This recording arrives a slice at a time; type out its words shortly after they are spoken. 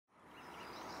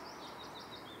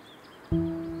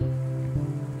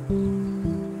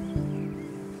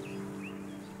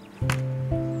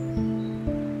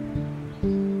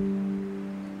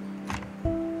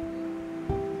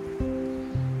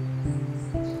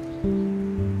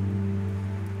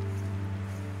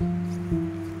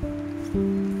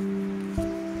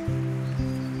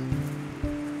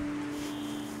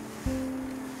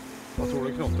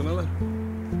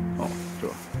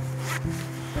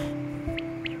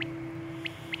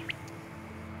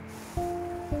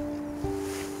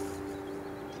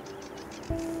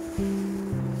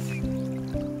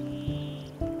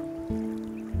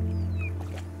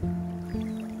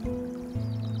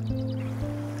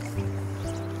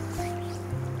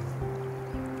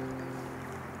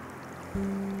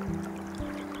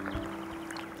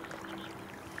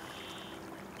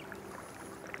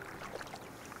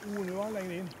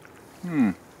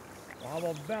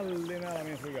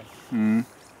flyga. Mm.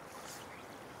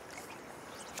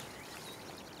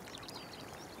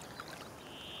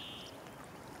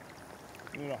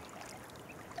 Nu då.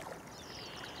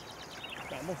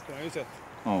 Där måste man ju sett.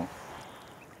 Ja.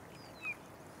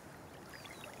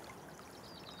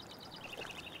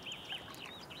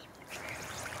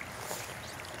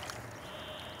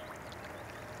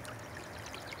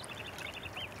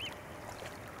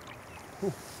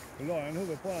 Då la jag en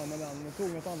huvud på den, men den tog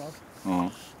något annat. Ja.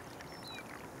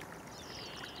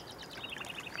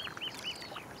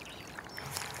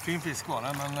 Fin fisk var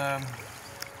den, men det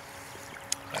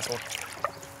är kort.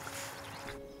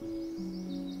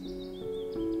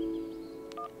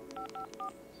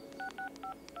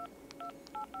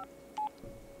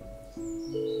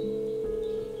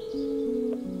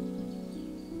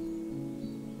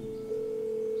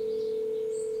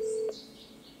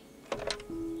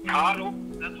 Hallå,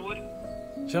 det är Tor.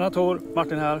 Tjena Tor,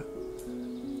 Martin här.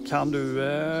 Kan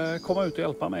du komma ut och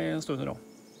hjälpa mig en stund idag?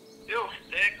 Jo,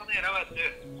 det kan jag göra, vet du.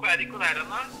 Hvor er de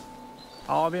konærene?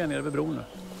 Ja, vi är nere vid bron nu.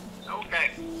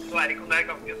 Okej, så är de konær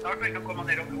ganske snart. Vi kan komma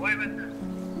ner och gå, vet du.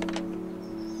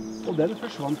 Og den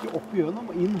forsvant jo opp gjennom,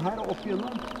 og inn her og opp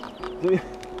gjennom. Så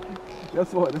jeg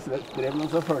svarer strev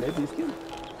mens jeg følger fisken.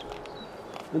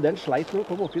 Men den sleit når den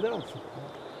kom oppi der, altså.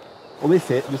 Og du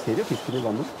ser jo fisken i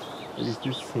vannet. Hvis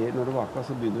du ser når du vaker,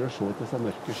 så begynner du å se etter seg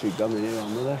mørke skygger ned i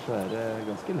vannet der, så er det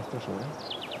ganske lett å se det.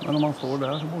 Men om man står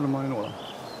där så borde man ju nå den.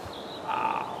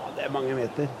 Ja, det er mange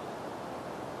meter.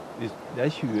 Det er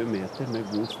 20 meter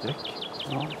med god strekk.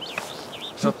 Ja.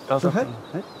 Så her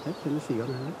kjenner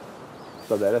sigene her.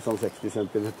 Så der er sånn 60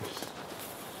 centimeter.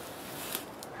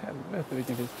 Helvete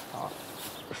vilken fisk. Ja.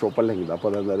 Se på lengda på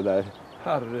den der.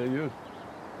 Herregud.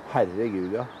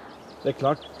 Herregud, ja. Det er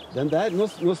klart. Den der, nå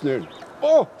snur den.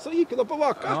 Å, så gikk den opp på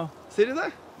vaka. Ja. Ser du det?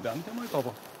 Den kan man ju ta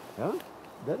på. Ja,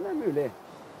 den er mulig.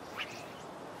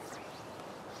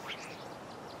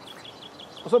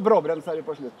 Og så bråbremser vi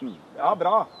på slutten. Ja,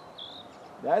 bra.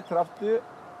 Der traff du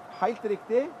helt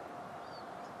riktig.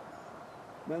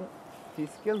 Men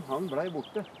fisken, han ble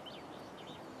borte.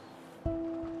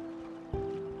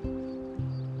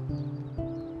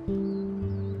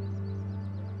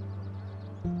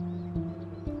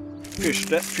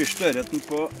 Første ørreten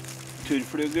på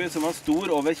turfluge som var stor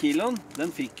over kiloen,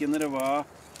 den fikk jeg når jeg var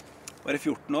det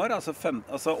 14 år,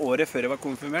 altså året før jeg var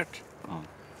konfirmert. Ja.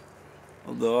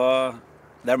 Og da,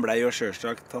 den ble jo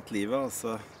selvsagt tatt livet, og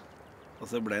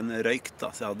så ble den røykt da,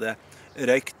 så jeg hadde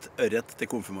røykt ørret til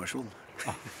konfirmasjon.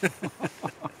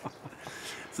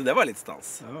 Så det var litt stans.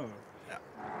 Ja.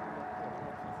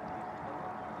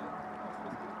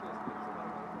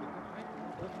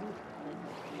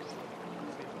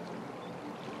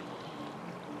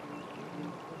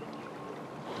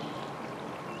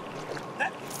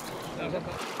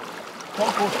 Kom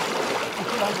fort.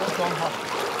 Ikke la gå sånn her.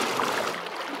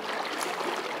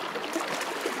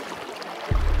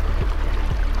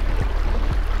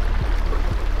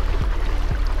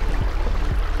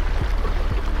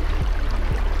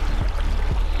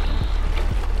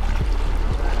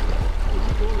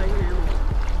 Ikke gå lenger ned nå.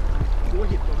 Gå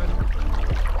hitover.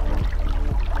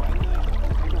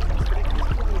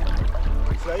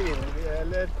 Svei vinner vi,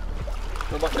 eller?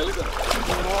 Nå bakker jeg litt, da.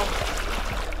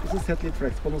 Og så sett litt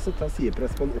flex på den også, ta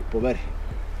sidepress på den oppover.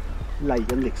 Leie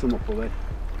den liksom oppover.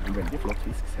 En veldig flott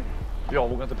fisk, ser du. Jag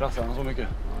vågar inte pressa den så mycket.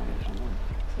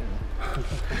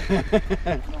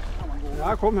 Ja,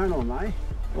 kom her nå, nei.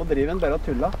 Nå driver den bare og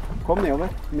tulla. Kom nedover,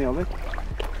 nedover.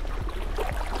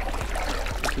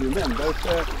 Jeg tror det enda ut.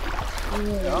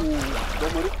 Ja, da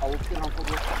må du alltid ha på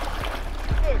det.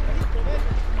 Øke litt over.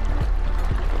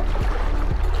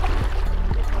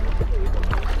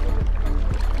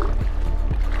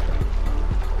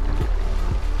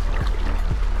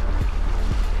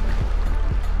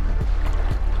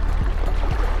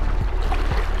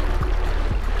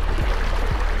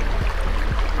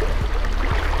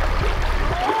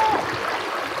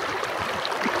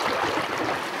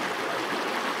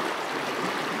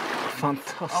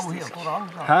 Ja, och helt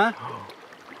orange. Hæ?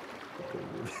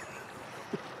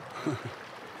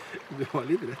 Du har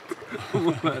litt rett. Det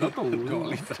må være at alle Du har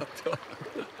litt rätt, ja.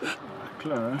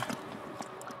 Klör.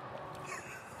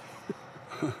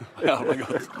 Jävla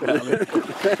gott. Härligt.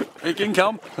 Vilken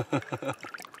kamp.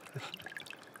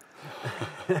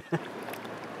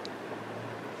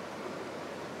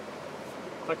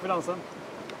 Tack för dansen.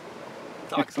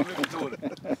 Tack så mycket, Tor.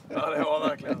 Ja, det var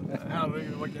verkligen.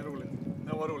 Herregud, vad roligt.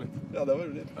 Det var roligt. Ja, det var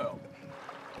roligt. Ja.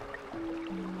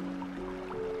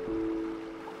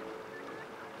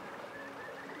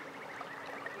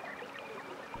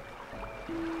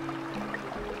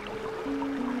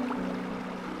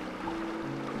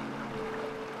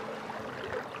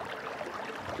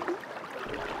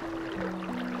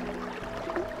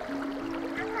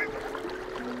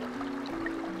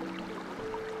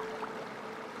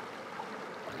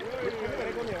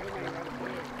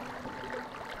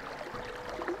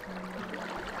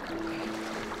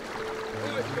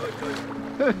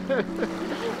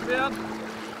 Opp igjen.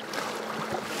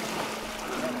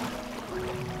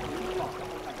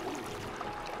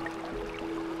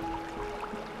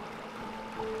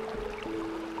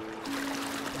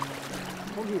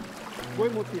 Kom hit. Gå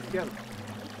imot fisken.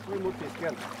 Gå imot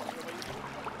fisken.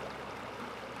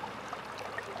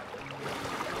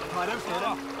 Her er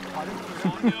flere.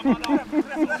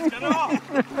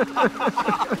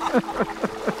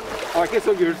 Han er ikke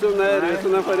så gul som den rød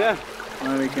som den forrige.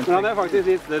 Men han er faktisk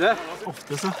litt større.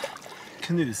 Ofte så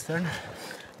knuser han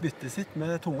byttet sitt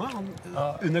med tunga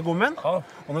under gommen. Og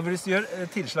når du gjør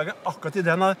tilslaget akkurat i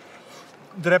den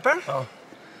drøperen,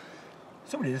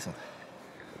 så blir det sånn.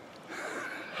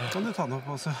 Kan du ta den opp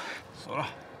også? Så da.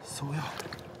 Så ja.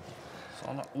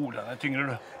 Sånn da. Den er tyngre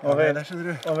du. Hva veier det, skjønner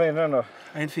du? Hva veier den da?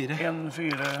 1,4.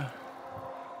 1,4.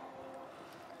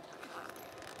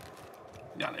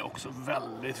 Den är också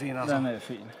väldigt fin alltså. Den är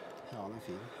fin. Ja, den är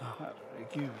fin.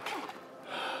 Herregud.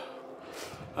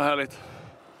 Ja, härligt.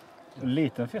 En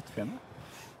liten fettfinne.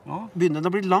 Ja, begynner den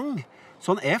å bli lang.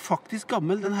 Så han er faktisk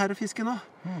gammel, den her fisken nå.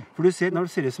 For du ser, når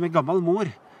det ser ut som en gammel mor,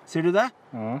 ser du det?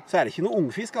 Ja. Så er det ikke noe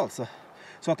ungfisk altså.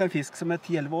 Så at det er en fisk som er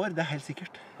 10-11 år, det er helt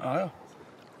sikkert. Ja, ja.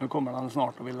 Nu kommer han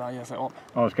snart och vill ge sig av.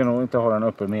 Ja, jag ska nog inte ha den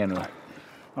uppe med nu.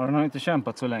 Ja, den har inte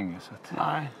kämpat så länge. Så att...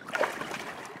 Nej.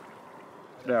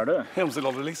 Det är det. Hemsila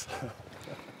release.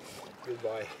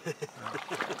 Goodbye.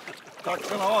 Tack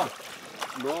ska ni ha.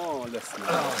 Nå løsner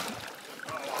det.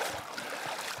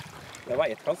 Det var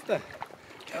ett kast, det.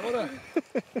 Det var det.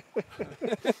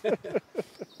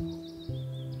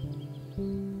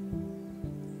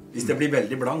 Hvis det blir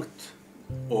veldig blankt,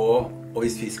 og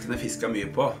hvis fisken er fisket mye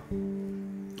på,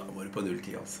 da var det på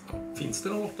 0,10 altså. Finns det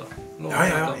någon åtta?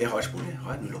 Ja, jeg har spor, jeg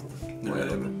har 0,8.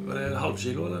 Var det en halv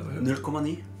kilo eller?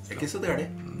 0,9. Det er ikke så dårlig.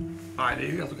 Nej, det är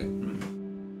ju helt okej.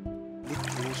 Litt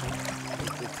lenger sånn.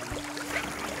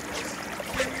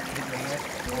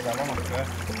 Det var noe.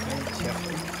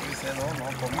 Kjeften. Skal vi se nå. Nå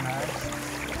kommer den her.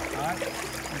 Her.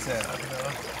 Vi ser.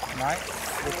 Nei.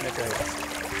 Litt høyere.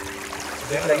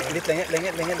 Litt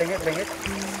lenger.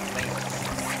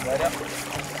 Der, ja.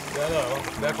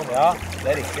 Där kommer Ja, det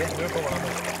er riktig. Nu kommer han.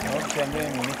 Nå kommer vi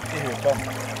midt i hupen.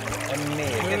 En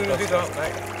meget Nu, titta.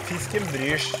 Nej. Fisken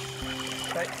bryr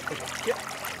seg ikke.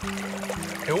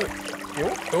 Jo.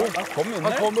 Han kom under.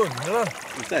 Han kom under den.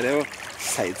 Dette er jo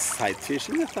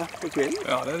sidefishing dette på kvelden.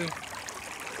 Ja, det är det.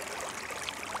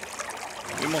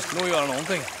 Vi måste nog göra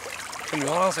någonting. För nu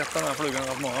har han sett den här flugan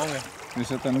rätt många gånger. Vi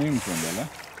sätter en nymfund, eller?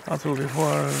 Jag tror vi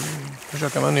får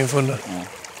försöka med en ny funde. Ja.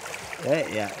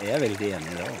 Jeg er veldig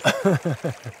enig i det.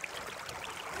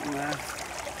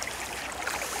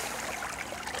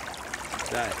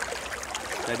 Der.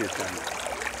 Der ute er den.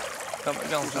 Den var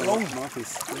ganska lång. Nå er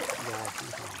fisken.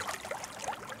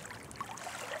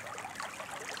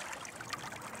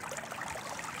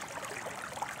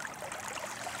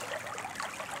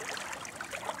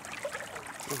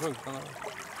 Så funkar den.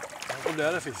 Och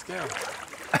där är fisken, ja.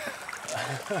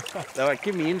 Det var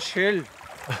ikke min skyld.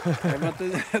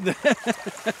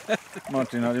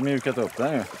 Martin hade mjukat upp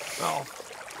den ju. Ja.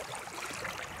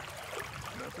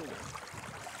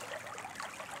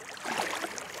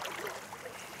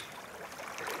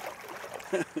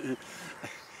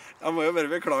 Jeg må jo bare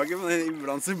beklage, men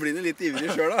iblant så blir det litt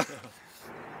ivrig selv da.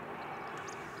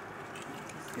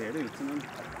 Ser det ut som en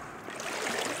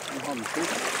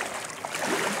hannfisk?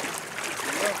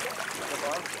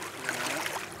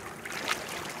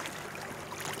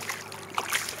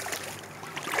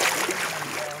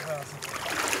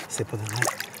 Se på den her.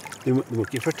 Du må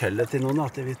ikke fortelle til noen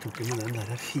at vi tok med den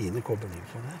der fine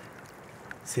kobbernymfen der.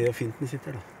 Se hvor fint den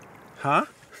sitter da. Hæ?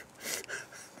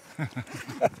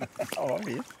 Det var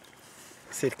fint.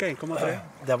 Cirka 1,3.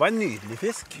 Det var en nydelig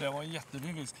fisk. Det var en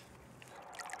jättefin fisk.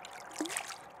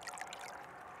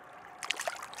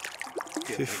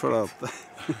 Fy flate.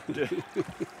 Den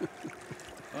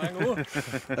är god.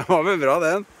 Det var vel bra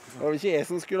den. Det var ikke jeg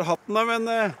som skulle hatt den da, men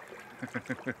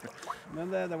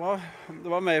det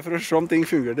var mer for å se om ting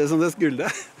fungerte som det skulle.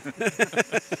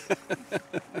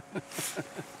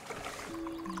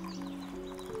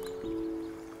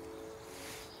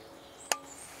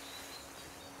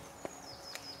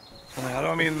 Den här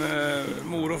har min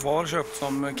mor och far köpt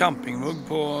som campingmugg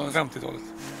på 50-talet.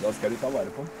 Da skal du ta vare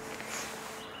på.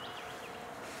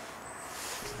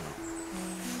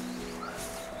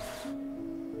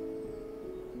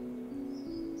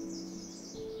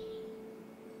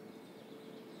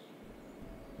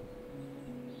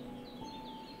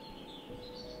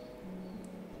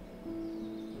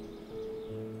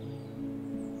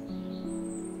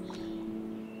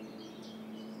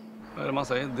 Vad är det man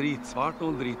säger? Dritsvart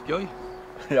och dritgöj.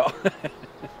 Ja.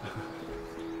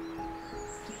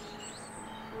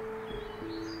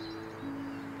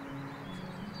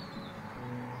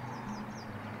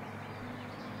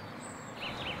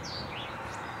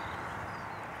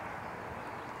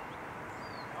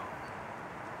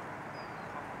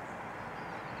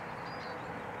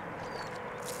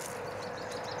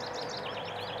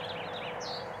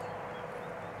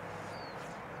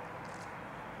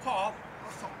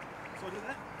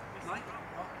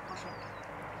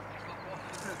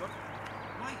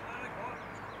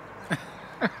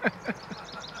 Han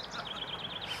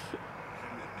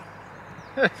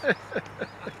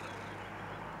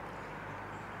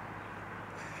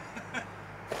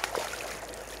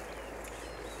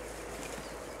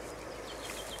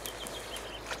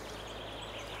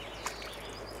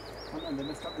ender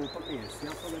vi skal gå på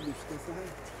nedsida på det buskaset her.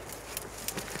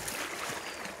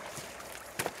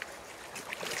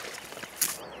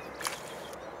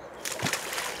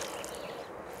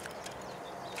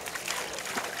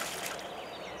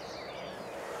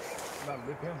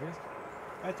 Väldigt pen fisk.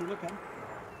 Jeg tror det er pen.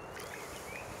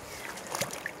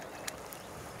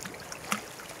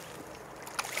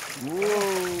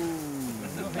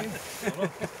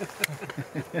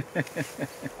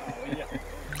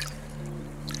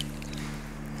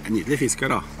 En nydelig fisk her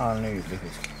da. Ja, nydelig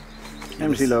fisk.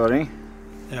 Hemsilaöring.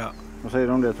 Ja. Vad säger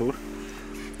du om det, Tor?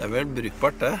 Det er vel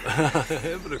brukbart det.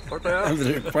 Det är brukbart det. Det er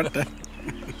brukbart det.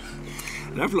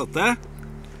 Det er flott det.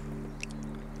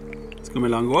 Skal vi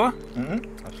la den gå?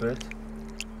 Absolut.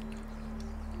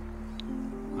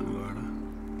 Ja, hva er det?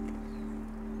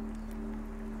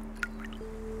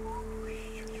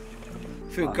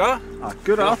 Funka?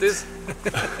 Akkurat. Grattis.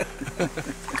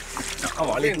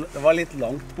 Det var litt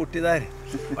langt borti der.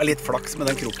 Det var litt flaks med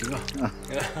den krokinga.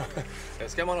 Det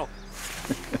ska man ha.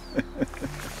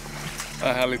 Det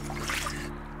är härligt.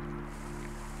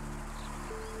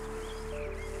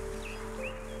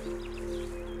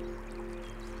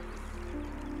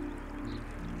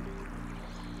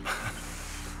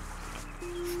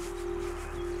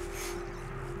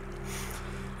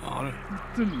 Ja, du.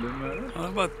 Tulle med det. Ja, det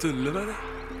är bara tulle med det.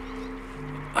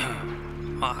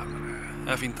 Ja, men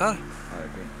det är fint här. Ja, det är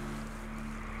fint.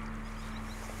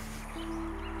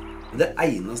 Det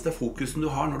eneste fokusen du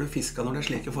har når du fisker når det er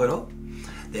slike forhold,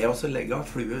 det er også å legge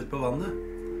flue ut på vannet.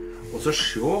 Og så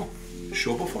se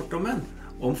på fortommen.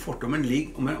 Om fortommen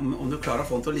ligger, om du klarer å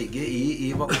få den til å ligge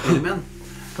i vannfilmen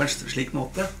på en slik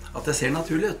måte at det ser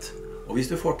naturlig ut. Og hvis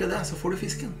du får til det, så får du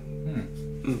fisken.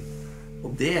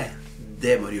 Og det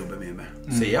må du jobbe mye med.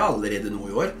 Så jeg allerede nå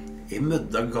i år er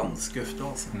mødda ganske ofte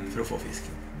altså, for å få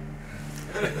fisken.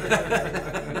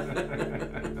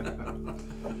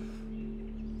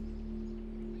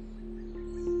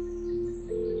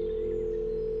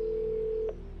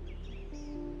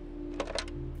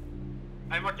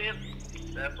 Hei Martin,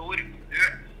 det er Tor. Du,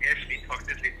 jeg sliter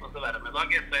faktisk litt med å være med i dag,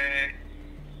 så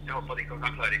jeg håper at ikke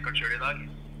kan klare ikke selv i dag.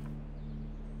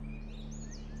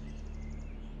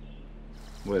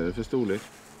 Vad är det för storlek?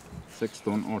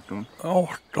 16, 18?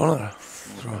 18 är det,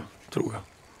 tror jag.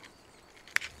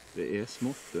 Det är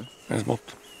smått det. Det är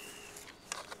smått.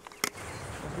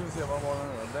 Nu ska vi se vad var den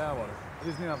där. Där var det.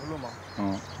 Precis nedanför blomman.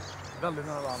 Ja. Väldigt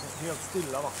nära vatten. Helt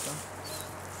stilla vatten.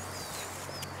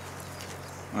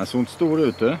 Den såg inte stor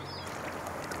ut det.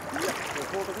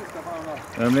 Jättesvårt att fiska på den där.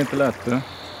 Den blir inte lätt det.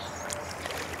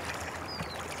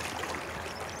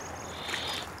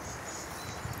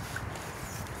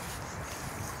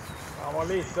 Han var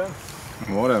liten.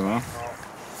 Var det va? Ja.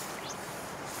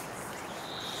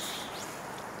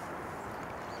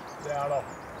 Där då.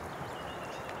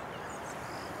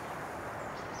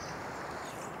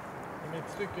 I mitt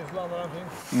stycke så landar den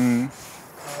fint. Mm.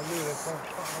 Ja, det blir det som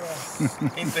fan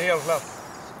det. Inte helt lätt.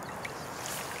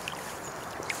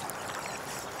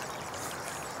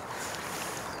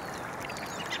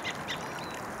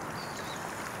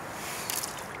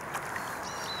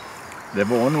 Det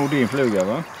var nog din fluga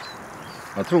va?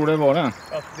 Jag tror det var den.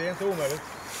 Ja, det är inte omöjligt.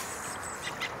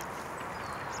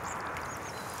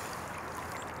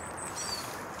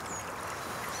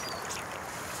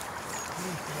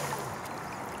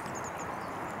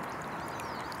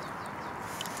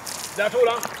 Där tog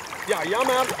han.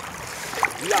 Jajamän.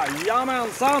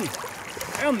 Jajamensan.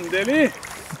 Ändelig.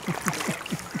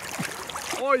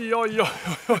 Oj, oj, oj,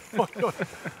 oj, oj, oj.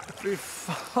 Fy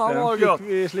fan vad Den gott. fick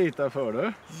vi slita för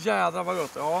du. Jädrar vad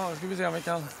gott. Ja, nu ska vi se om vi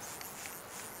kan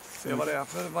se vad det är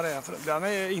för. Den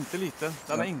är inte liten.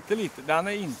 Den är inte liten. Den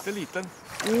är inte liten.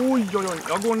 Oj, oj, oj.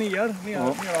 Jag går ner.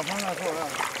 Nedanför den här frågan.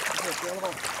 Försöker i alla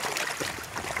fall.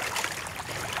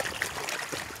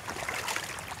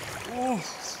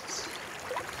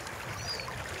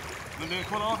 Men det,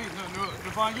 kolla vad fint nu.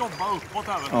 Nu får han jobba uppåt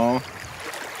även. Ja.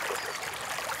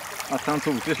 Att han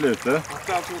tog till slutet. Att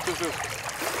han tog till slut.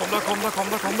 Kom då.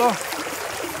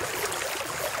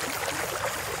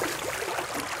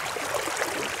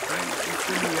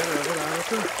 Lite mer över där, vet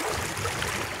du.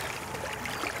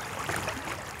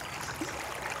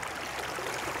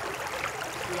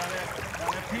 Den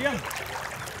är pen.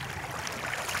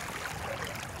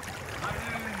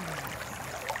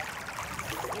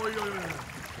 Oj.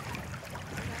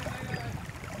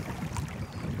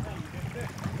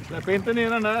 Släpp inte ner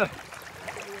den där.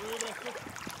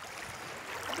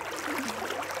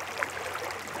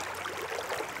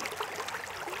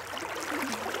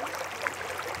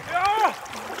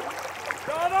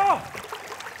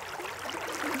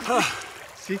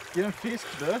 Sicken fisk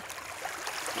du.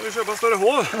 Ska vi köpa större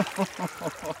hål?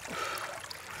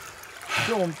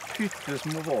 De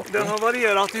pyttesmå vapen. Den har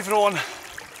varierat ifrån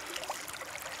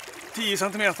 10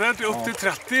 cm till upp till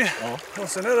 30. Ja. Och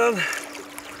sen är den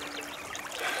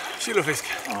kilofisk.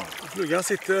 Ja. Flugan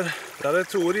sitter, där är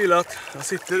Tor gillat, den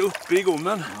sitter uppe i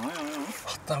gommen. Ja.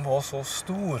 Att den var så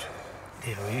stor.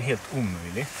 Det var ju helt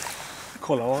omöjligt.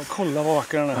 Kolla vad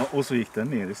vacker den är. Ja, och så gick den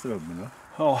ner i strömmen.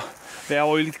 Ja, det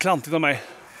var ju lite klantigt av mig.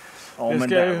 Ja, Det men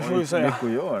ska det jag ju var få inte säga. mycket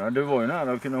att göra. Du var ju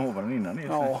nära att kunna hova den innan.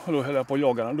 Ja, och då höll jag på att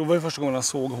jaga den. Då var det första gången jag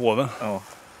såg hoven. Ja.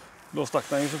 Då stack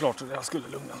den ju såklart så jag skulle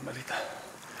lugna mig lite.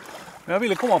 Men jag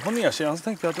ville komma på nedsidan så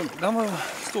tänkte jag att den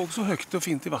stod så högt och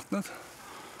fint i vattnet.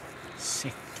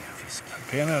 Sicken fisk.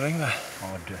 Penäring där. Ja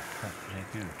du,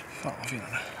 herregud. Fan vad fin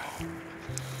den är.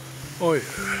 Oj.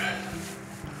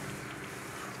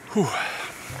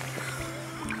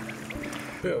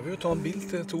 Behöver ju ta en bild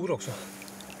till Tor också.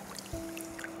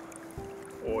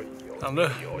 Oj.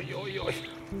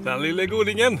 Den lille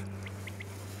godingen.